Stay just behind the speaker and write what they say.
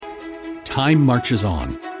Time marches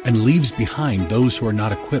on and leaves behind those who are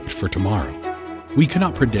not equipped for tomorrow. We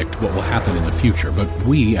cannot predict what will happen in the future, but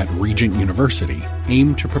we at Regent University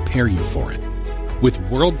aim to prepare you for it. With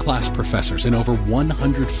world-class professors in over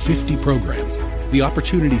 150 programs, the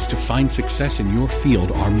opportunities to find success in your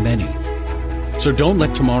field are many. So don't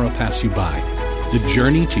let tomorrow pass you by. The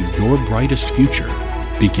journey to your brightest future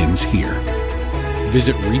begins here.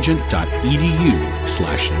 Visit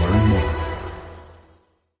regent.edu/learn more.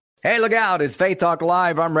 Hey, look out. It's Faith Talk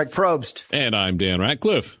Live. I'm Rick Probst. And I'm Dan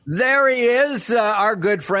Ratcliffe. There he is, our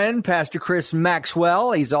good friend, Pastor Chris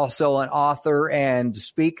Maxwell. He's also an author and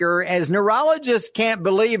speaker. As neurologists can't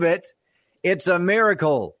believe it, it's a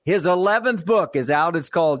miracle. His 11th book is out. It's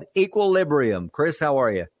called Equilibrium. Chris, how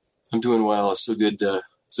are you? I'm doing well. It's so good to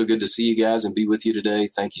see you guys and be with you today.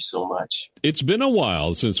 Thank you so much. It's been a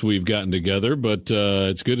while since we've gotten together, but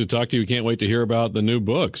it's good to talk to you. We can't wait to hear about the new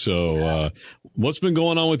book. So what's been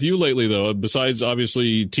going on with you lately, though, besides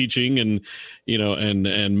obviously teaching and,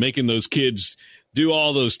 and making those kids do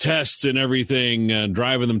all those tests and everything,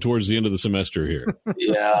 driving them towards the end of the semester here?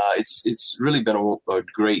 Yeah, it's really been a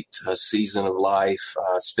great season of life,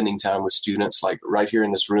 spending time with students, like right here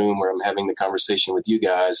in this room where I'm having the conversation with you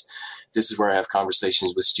guys. This is where I have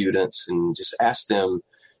conversations with students and just ask them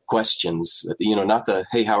questions, not the,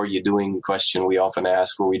 hey, how are you doing question we often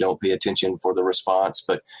ask where we don't pay attention for the response,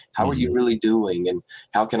 but how are you really doing and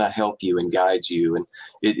how can I help you and guide you? And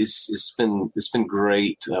it's been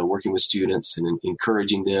great working with students and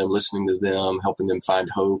encouraging them, listening to them, helping them find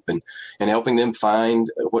hope and helping them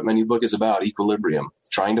find what my new book is about, equilibrium,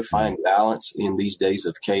 trying to find balance in these days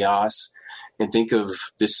of chaos. And think of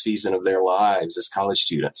this season of their lives as college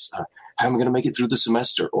students. How am I going to make it through the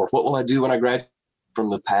semester? Or what will I do when I graduate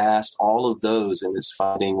from the past? All of those, and it's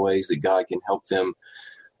finding ways that God can help them.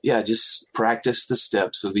 Yeah, just practice the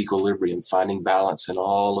steps of equilibrium, finding balance in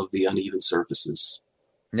all of the uneven surfaces.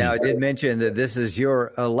 Now, I did mention that this is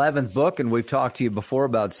your 11th book, and we've talked to you before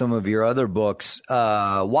about some of your other books.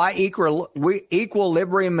 Why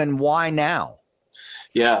equilibrium and why now?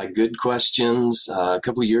 Yeah, good questions. A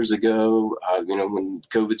couple of years ago, when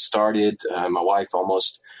COVID started, my wife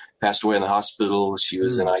almost passed away in the hospital. She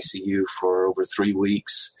was in ICU for over 3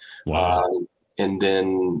 weeks. Wow. And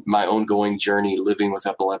then my ongoing journey living with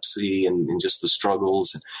epilepsy and just the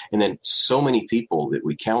struggles. And then so many people that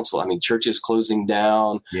we counsel. I mean, churches closing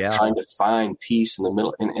down, trying to find peace in the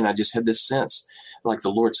middle. And I just had this sense, like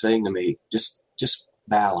the Lord saying to me, just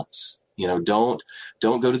balance.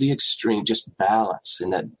 Don't go to the extreme, just balance.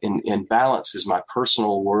 And balance is my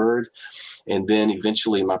personal word. And then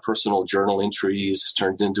eventually my personal journal entries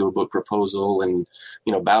turned into a book proposal. And,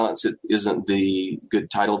 balance isn't the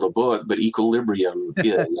good title of the book, but equilibrium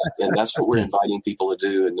is. And that's what we're inviting people to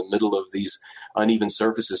do in the middle of these uneven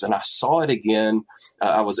surfaces. And I saw it again.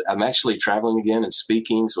 I'm actually traveling again and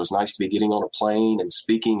speaking. So it's nice to be getting on a plane and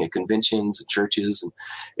speaking at conventions and churches.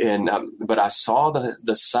 But I saw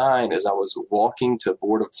the sign as I was walking to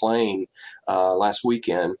board a plane last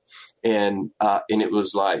weekend, and it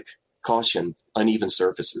was like, caution, uneven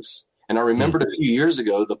surfaces. And I remembered a few years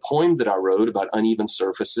ago the poem that I wrote about uneven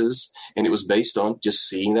surfaces, and it was based on just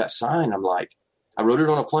seeing that sign. I'm like, I wrote it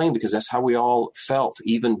on a plane because that's how we all felt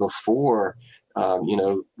even before, we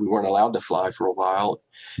weren't allowed to fly for a while.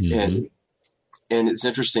 Mm-hmm. And it's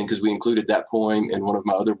interesting because we included that poem in one of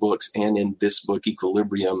my other books and in this book,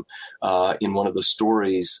 Equilibrium, in one of the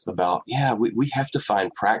stories about, we have to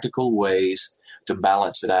find practical ways to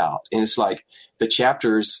balance it out. And it's like the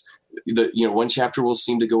chapters, one chapter will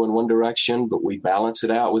seem to go in one direction, but we balance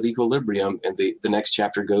it out with equilibrium, and the next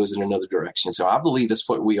chapter goes in another direction. So I believe that's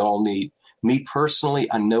what we all need. Me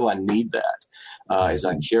personally, I know I need that. As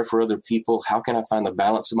I care for other people, how can I find the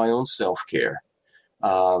balance of my own self-care?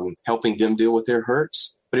 Helping them deal with their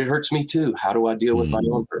hurts, but it hurts me too. How do I deal with my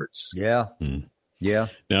own hurts? Yeah. Yeah.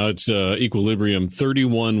 Now it's Equilibrium,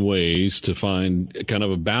 31 ways to find kind of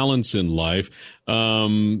a balance in life.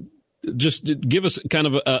 Just give us kind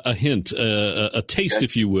of a hint, a taste,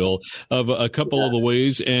 if you will, of a couple of the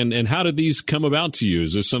ways. And how did these come about to you?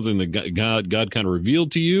 Is this something that God kind of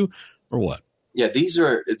revealed to you, or what? Yeah, these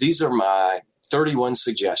are my 31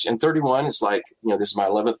 suggestions. 31 is like, this is my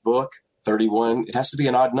 11th book. 31, it has to be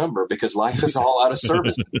an odd number because life is all out of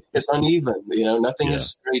service. It's uneven, nothing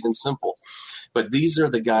is straight and simple. But these are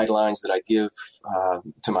the guidelines that I give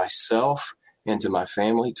to myself and to my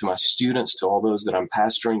family, to my students, to all those that I'm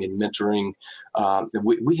pastoring and mentoring.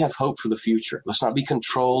 We have hope for the future. Let's not be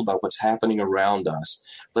controlled by what's happening around us.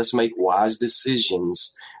 Let's make wise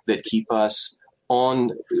decisions that keep us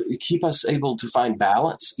able to find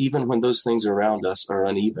balance, even when those things around us are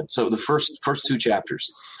uneven. So the first two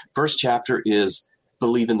chapters. First chapter is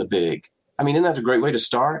believe in the big. I mean, isn't that a great way to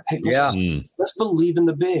start? Hey, let's believe in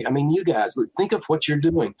the big. I mean, you guys, think of what you're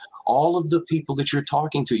doing. All of the people that you're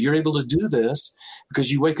talking to, you're able to do this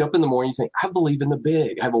because you wake up in the morning, you think, I believe in the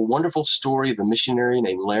big. I have a wonderful story of a missionary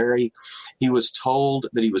named Larry. He was told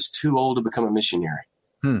that he was too old to become a missionary.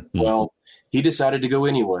 Well, he decided to go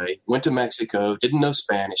anyway, went to Mexico, didn't know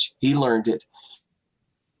Spanish. He learned it.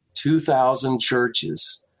 2,000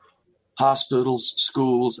 churches, hospitals,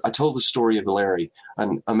 schools. I told the story of Larry,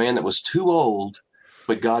 a man that was too old,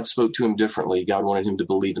 but God spoke to him differently. God wanted him to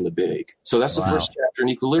believe in the big. So that's the first chapter in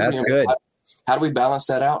Equilibrium. That's good. How do we balance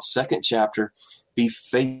that out? Second chapter, be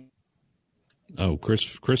faithful. Oh,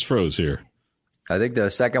 Chris froze here. I think the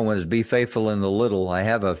second one is be faithful in the little. I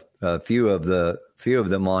have a few of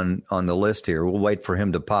them on the list here. We'll wait for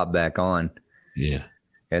him to pop back on. Yeah.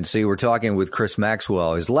 And see, we're talking with Chris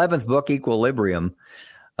Maxwell. His 11th book, Equilibrium.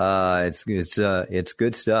 It's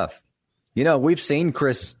good stuff. You know, we've seen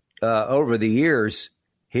Chris over the years.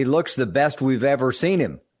 He looks the best we've ever seen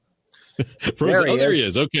him. There he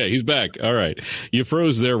is. Okay, he's back. All right. You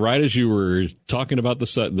froze there right as you were talking about the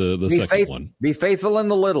second one. Be faithful in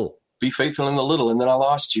the little. Be faithful in the little, and then I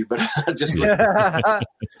lost you. But just you're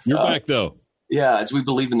back though. Yeah, as we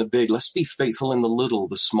believe in the big, let's be faithful in the little,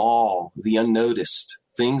 the small, the unnoticed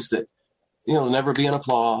things that never be an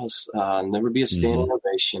applause, never be a standing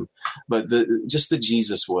ovation, but just the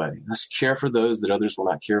Jesus way. Let's care for those that others will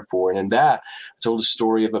not care for. And in that, I told a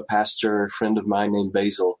story of a pastor friend of mine named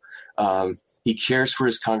Basil. He cares for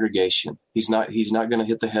his congregation. He's not going to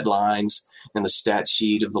hit the headlines and the stat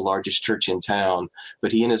sheet of the largest church in town,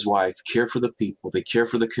 but he and his wife care for the people. They care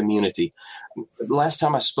for the community. The last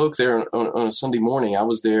time I spoke there on a Sunday morning, I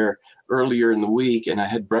was there earlier in the week, and I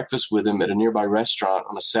had breakfast with him at a nearby restaurant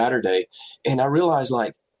on a Saturday. And I realized,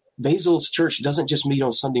 Basil's church doesn't just meet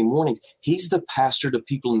on Sunday mornings. He's the pastor to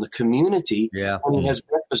people in the community when he has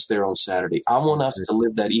breakfast there on Saturday. I want us to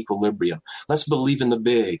live that equilibrium. Let's believe in the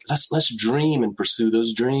big. Let's dream and pursue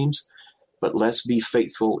those dreams, but let's be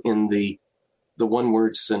faithful in the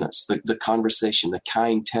one-word sentence, the conversation, the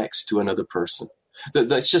kind text to another person.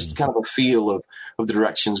 That's just kind of a feel of the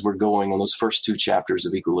directions we're going on those first two chapters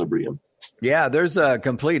of Equilibrium. Yeah, there's a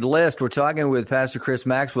complete list. We're talking with Pastor Chris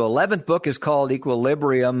Maxwell. 11th book is called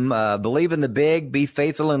Equilibrium. Believe in the big, be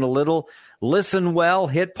faithful in the little, listen well,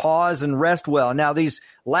 hit pause, and rest well. Now, these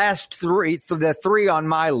last three, the three on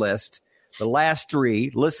my list, the last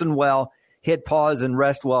three, listen well, hit pause, and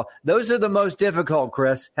rest well. Those are the most difficult,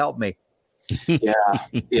 Chris. Help me.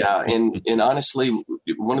 Yeah. And honestly,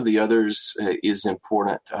 one of the others is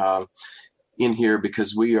important in here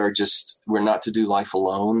because we're not to do life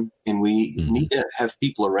alone, and we need to have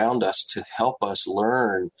people around us to help us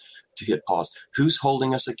learn to hit pause. Who's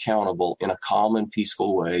holding us accountable in a calm and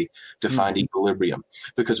peaceful way to find equilibrium?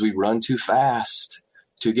 Because we run too fast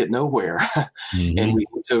to get nowhere. And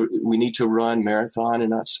we need to run marathon and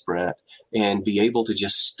not sprint, and be able to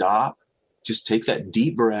just stop, just take that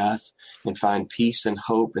deep breath and find peace and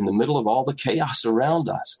hope in the middle of all the chaos around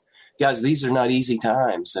us. Guys, these are not easy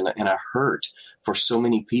times and a hurt for so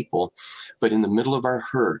many people. But in the middle of our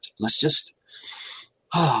hurt, let's just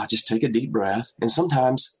take a deep breath, and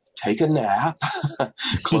sometimes take a nap,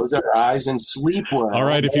 close our eyes, and sleep well. All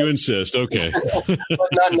right, if you insist. Okay. But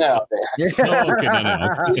not now, man. Okay, not now.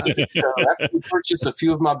 After you purchase a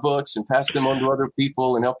few of my books and pass them on to other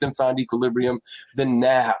people and help them find equilibrium, then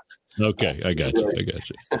nap. Okay, I got you.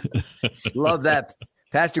 Love that.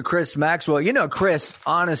 Pastor Chris Maxwell. You know, Chris,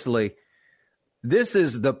 honestly, this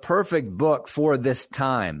is the perfect book for this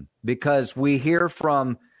time because we hear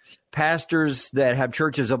from pastors that have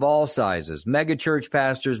churches of all sizes, mega church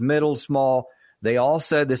pastors, middle, small. They all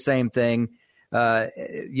said the same thing.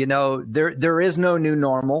 There is no new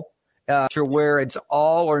normal where it's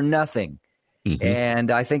all or nothing.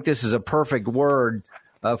 And I think this is a perfect word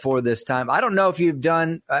for this time. I don't know if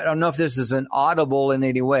this is an audible in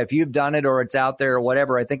any way. If you've done it or it's out there or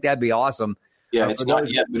whatever, I think that'd be awesome. Yeah, it's not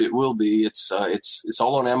yet, but it will be. It's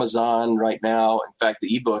all on Amazon right now. In fact,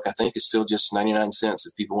 the ebook I think is still just 99 cents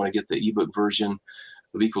if people want to get the ebook version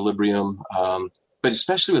of Equilibrium. But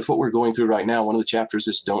especially with what we're going through right now, one of the chapters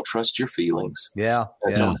is don't trust your feelings. Yeah.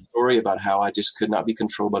 I tell a story about how I just could not be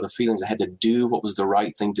controlled by the feelings. I had to do what was the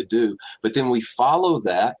right thing to do. But then we follow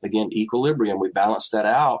that, again, equilibrium. We balance that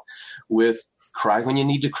out with cry when you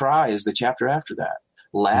need to cry is the chapter after that.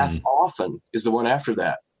 Laugh often is the one after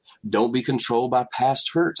that. Don't be controlled by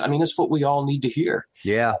past hurts. I mean, that's what we all need to hear.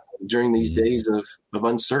 Yeah. During these days of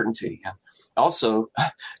uncertainty. Also,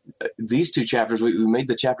 these two chapters, we made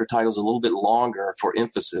the chapter titles a little bit longer for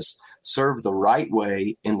emphasis. Serve the right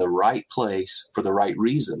way in the right place for the right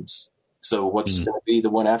reasons. So what's going to be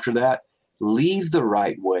the one after that? Leave the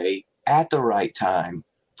right way at the right time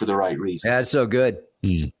for the right reasons. That's so good.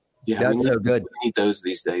 Mm. Yeah, that's so good. We need those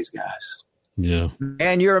these days, guys. Yeah.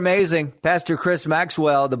 And you're amazing. Pastor Chris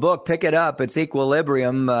Maxwell, the book, pick it up. It's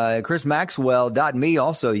Equilibrium. ChrisMaxwell.me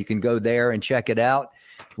also. You can go there and check it out.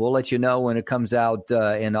 We'll let you know when it comes out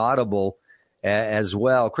in Audible as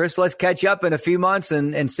well. Chris, let's catch up in a few months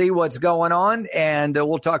and see what's going on. And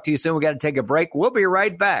we'll talk to you soon. We got to take a break. We'll be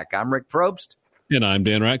right back. I'm Rick Probst. And I'm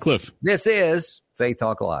Dan Ratcliffe. This is Faith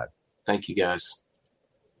Talk Live. Thank you, guys.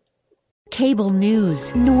 Cable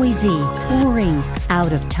news, noisy, boring,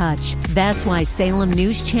 out of touch. That's why Salem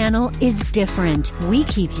News Channel is different. We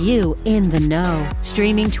keep you in the know.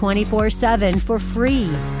 Streaming 24/7 for free.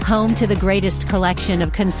 Home to the greatest collection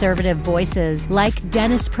of conservative voices like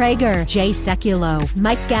Dennis Prager, Jay Sekulow,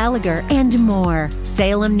 Mike Gallagher, and more.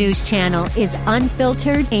 Salem News Channel is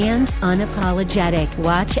unfiltered and unapologetic.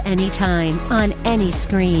 Watch anytime, on any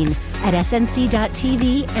screen, at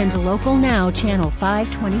snc.tv and Local Now Channel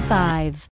 525.